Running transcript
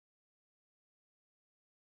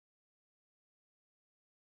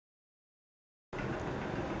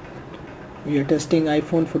We are testing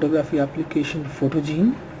iPhone photography application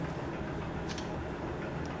Photogene.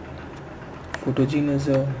 Photogene is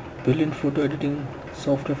a brilliant photo editing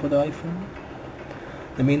software for the iPhone.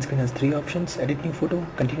 The main screen has three options: edit new photo,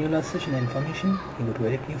 continue last session, and information. You go to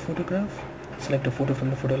edit new photograph, select a photo from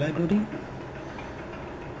the photo library.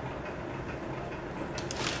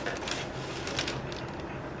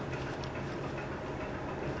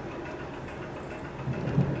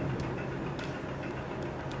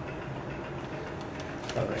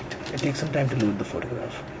 Alright, it takes some time to load the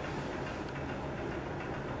photograph.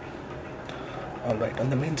 Alright, on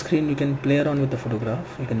the main screen you can play around with the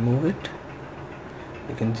photograph. You can move it,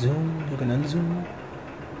 you can zoom, you can unzoom.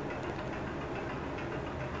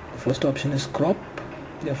 The first option is crop.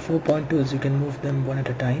 There are 4 pointers, you can move them one at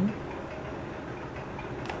a time.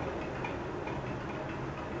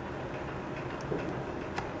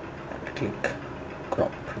 And click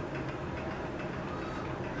crop.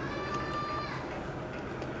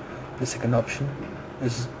 The second option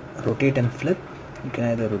is rotate and flip. You can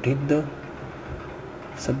either rotate the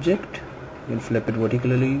subject, you can flip it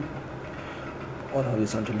vertically or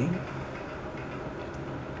horizontally.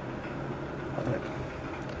 Alright.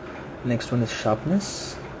 Next one is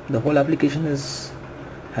sharpness. The whole application is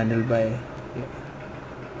handled by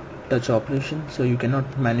touch operation, so you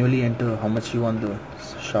cannot manually enter how much you want the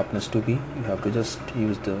sharpness to be. You have to just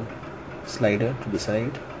use the slider to the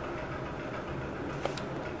side.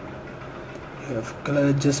 You have color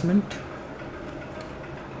adjustment,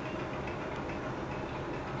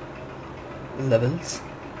 levels.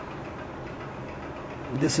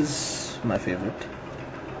 This is my favorite.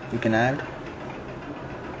 You can add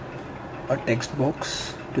a text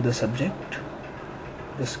box to the subject.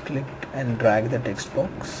 Just click and drag the text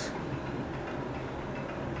box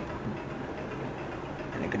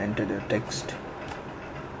and you can enter the text.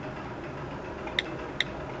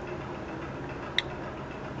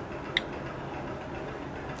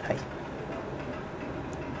 Hi.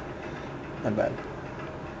 Not bad.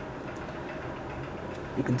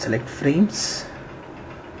 You can select frames.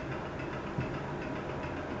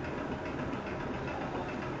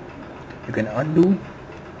 You can undo,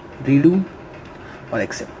 redo, or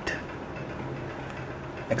accept.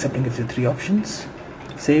 Accepting gives you three options: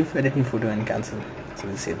 save, edit new photo, and cancel. So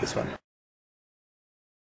we'll save this one.